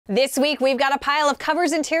This week, we've got a pile of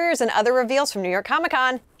covers, interiors, and other reveals from New York Comic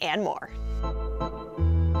Con, and more.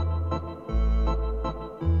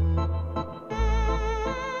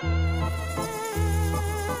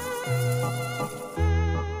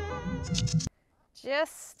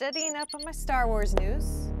 Just studying up on my Star Wars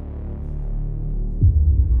news.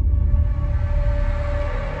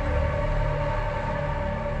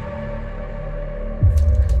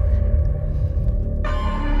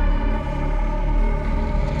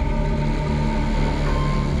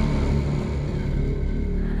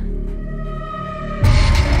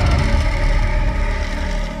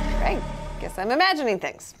 I'm imagining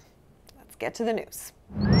things. Let's get to the news.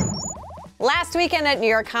 Last weekend at New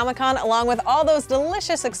York Comic Con, along with all those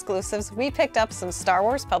delicious exclusives, we picked up some Star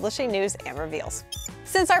Wars publishing news and reveals.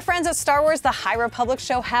 Since our friends at Star Wars The High Republic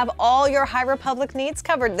Show have all your High Republic needs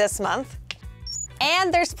covered this month,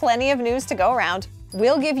 and there's plenty of news to go around,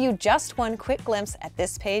 we'll give you just one quick glimpse at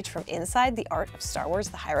this page from inside the art of Star Wars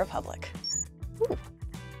The High Republic. Ooh.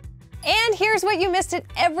 And here's what you missed in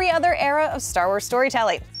every other era of Star Wars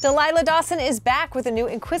storytelling. Delilah Dawson is back with a new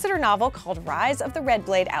Inquisitor novel called Rise of the Red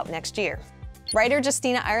Blade out next year. Writer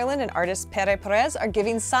Justina Ireland and artist Pere Perez are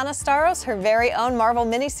giving Sana Starros her very own Marvel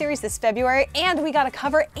miniseries this February, and we got a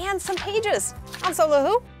cover and some pages. Han Solo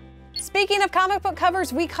who? Speaking of comic book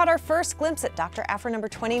covers, we caught our first glimpse at Dr. Aphra number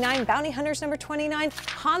 29, Bounty Hunters number 29,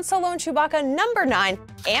 Han Solo and Chewbacca number 9,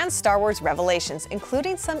 and Star Wars Revelations,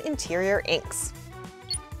 including some interior inks.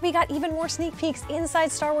 We got even more sneak peeks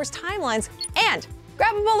inside Star Wars timelines, and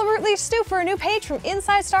grab a bowl of root leaf stew for a new page from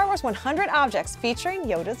Inside Star Wars 100 Objects featuring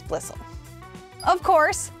Yoda's Blistle. Of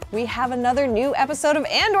course, we have another new episode of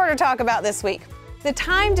Andor to talk about this week. The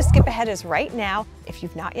time to skip ahead is right now if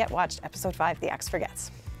you've not yet watched episode 5, The Axe Forgets.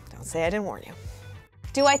 Don't say I didn't warn you.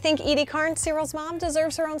 Do I think Edie Karn, Cyril's mom,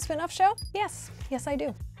 deserves her own spin-off show? Yes, I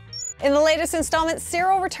do. In the latest installment,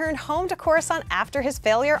 Cyril returned home to Coruscant after his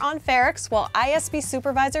failure on Ferrix, while ISB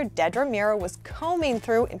supervisor Dedra Meero was combing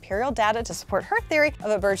through Imperial data to support her theory of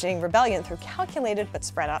a burgeoning rebellion through calculated but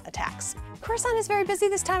spread out attacks. Coruscant is very busy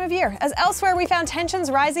this time of year, as elsewhere we found tensions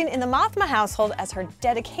rising in the Mothma household as her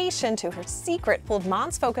dedication to her secret pulled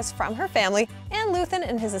Mon's focus from her family, and Luthen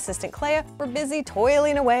and his assistant Clea were busy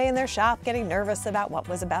toiling away in their shop, getting nervous about what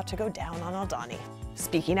was about to go down on Aldhani.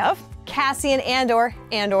 Speaking of, Cassian Andor,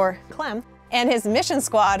 Clem, and his mission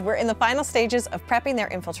squad were in the final stages of prepping their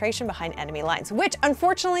infiltration behind enemy lines, which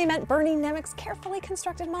unfortunately meant burning Nemec's carefully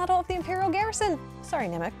constructed model of the Imperial garrison. Sorry,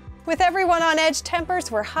 Nemec. With everyone on edge, tempers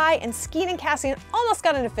were high, and Skeen and Cassian almost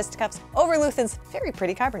got into fisticuffs over Luthen's very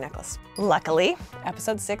pretty kyber necklace. Luckily,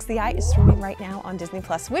 episode 6, The Eye, is streaming right now on Disney+,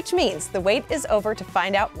 which means the wait is over to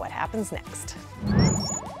find out what happens next.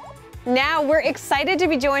 Now, we're excited to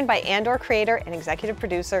be joined by Andor creator and executive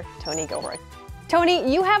producer, Tony Gilroy.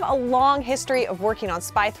 Tony, you have a long history of working on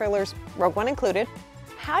spy thrillers, Rogue One included.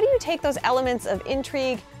 How do you take those elements of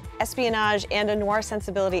intrigue, espionage, and a noir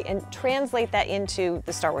sensibility and translate that into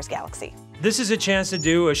the Star Wars galaxy? This is a chance to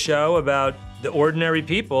do a show about the ordinary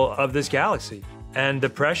people of this galaxy and the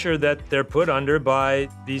pressure that they're put under by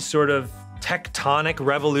these sort of tectonic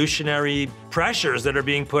revolutionary pressures that are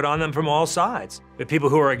being put on them from all sides. The people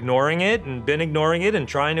who are ignoring it and been ignoring it and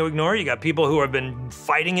trying to ignore it. You got people who have been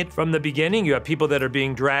fighting it from the beginning. You got people that are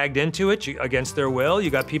being dragged into it against their will. You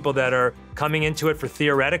got people that are coming into it for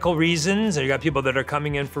theoretical reasons. And you got people that are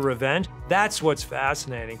coming in for revenge. That's what's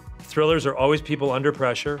fascinating. Thrillers are always people under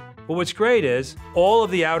pressure. But what's great is all of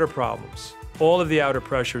the outer problems, all of the outer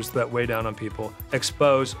pressures that weigh down on people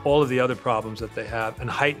expose all of the other problems that they have and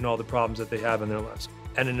heighten all the problems that they have in their lives.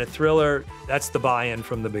 And in a thriller, that's the buy-in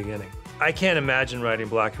from the beginning. I can't imagine writing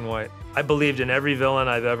black and white. I believed in every villain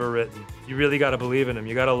I've ever written. You really got to believe in them.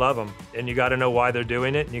 You got to love them. And you got to know why they're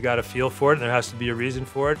doing it. And you got to feel for it. And there has to be a reason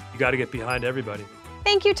for it. You got to get behind everybody.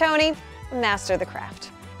 Thank you, Tony. Master the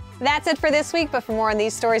craft. That's it for this week, but for more on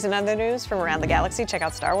these stories and other news from around the galaxy, check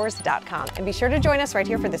out StarWars.com. And be sure to join us right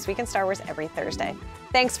here for This Week in Star Wars every Thursday.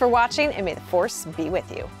 Thanks for watching, and may the Force be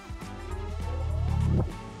with you.